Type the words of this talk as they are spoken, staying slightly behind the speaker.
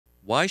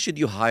Why should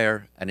you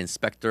hire an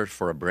inspector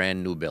for a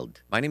brand new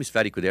build? My name is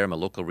Fadi Kuder. I'm a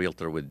local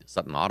realtor with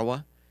Sutton,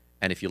 Ottawa.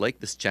 And if you like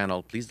this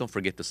channel, please don't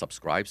forget to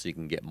subscribe so you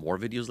can get more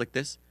videos like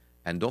this.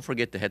 And don't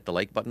forget to hit the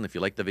like button if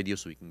you like the video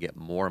so we can get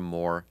more and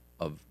more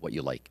of what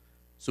you like.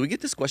 So we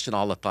get this question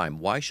all the time.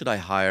 Why should I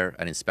hire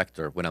an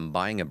inspector when I'm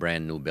buying a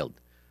brand new build?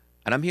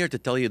 And I'm here to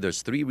tell you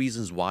there's 3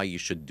 reasons why you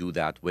should do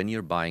that when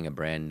you're buying a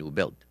brand new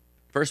build.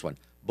 First one,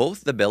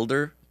 both the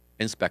builder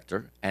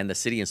inspector and the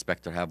city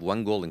inspector have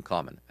one goal in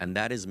common, and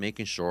that is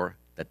making sure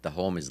that the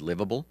home is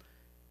livable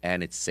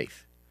and it's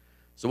safe.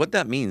 So what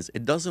that means,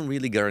 it doesn't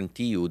really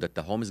guarantee you that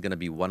the home is going to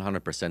be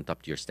 100%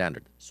 up to your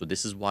standard. So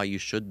this is why you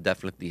should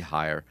definitely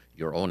hire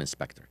your own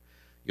inspector.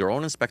 Your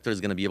own inspector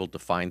is going to be able to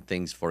find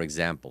things, for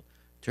example,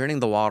 turning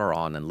the water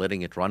on and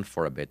letting it run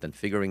for a bit and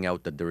figuring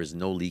out that there is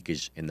no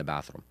leakage in the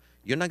bathroom.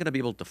 You're not going to be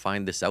able to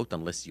find this out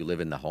unless you live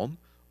in the home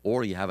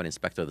or you have an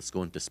inspector that's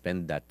going to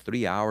spend that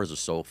 3 hours or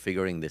so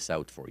figuring this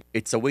out for you.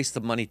 It's a waste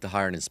of money to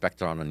hire an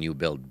inspector on a new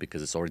build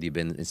because it's already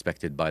been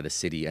inspected by the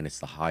city and it's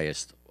the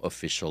highest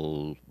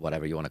official,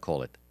 whatever you want to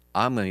call it.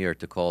 I'm here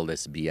to call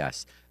this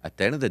BS. At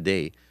the end of the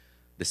day,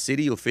 the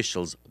city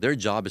officials, their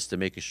job is to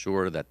make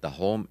sure that the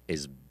home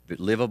is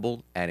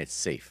livable and it's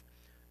safe.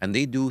 And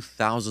they do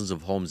thousands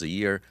of homes a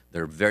year.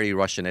 They're very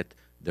rushing it.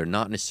 They're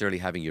not necessarily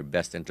having your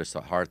best interests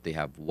at heart. They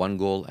have one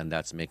goal, and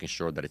that's making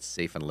sure that it's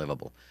safe and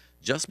livable.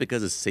 Just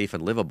because it's safe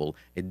and livable,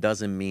 it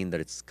doesn't mean that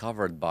it's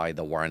covered by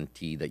the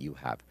warranty that you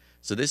have.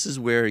 So this is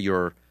where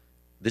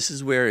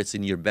it's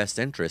in your best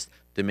interest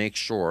to make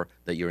sure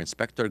that your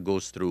inspector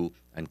goes through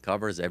and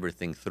covers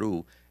everything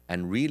through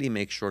and really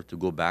make sure to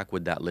go back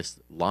with that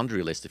list,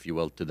 laundry list, if you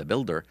will, to the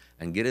builder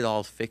and get it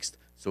all fixed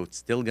so it's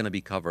still going to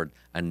be covered.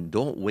 And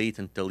don't wait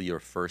until your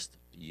first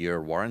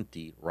year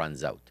warranty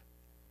runs out.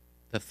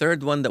 The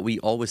third one that we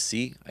always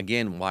see,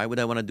 again, why would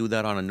I want to do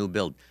that on a new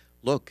build?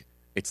 Look,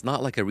 it's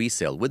not like a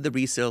resale. With the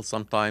resale,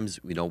 sometimes,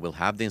 we'll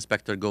have the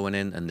inspector going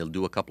in and they'll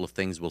do a couple of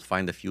things. We'll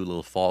find a few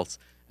little faults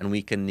and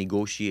we can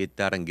negotiate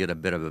that and get a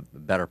bit of a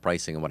better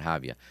pricing and what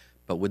have you.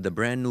 But with the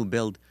brand new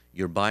build,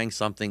 you're buying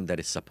something that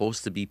is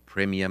supposed to be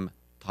premium,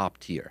 top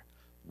tier.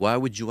 Why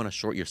would you want to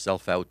short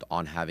yourself out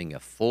on having a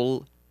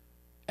full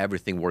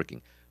everything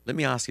working? Let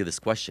me ask you this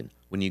question.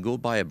 When you go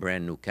buy a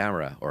brand new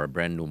camera or a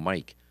brand new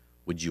mic,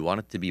 would you want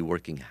it to be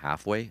working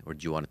halfway or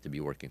do you want it to be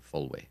working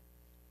full way?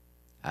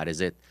 That is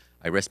it.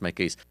 I rest my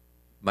case.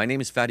 My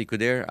name is Fadi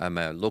Kuder. I'm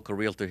a local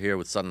realtor here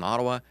with Sutton,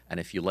 Ottawa. And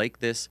if you like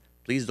this,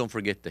 please don't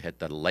forget to hit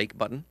that like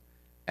button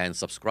and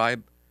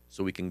subscribe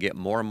so we can get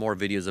more and more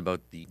videos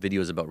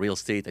about real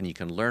estate and you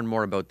can learn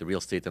more about the real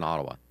estate in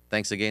Ottawa.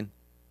 Thanks again.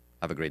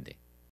 Have a great day.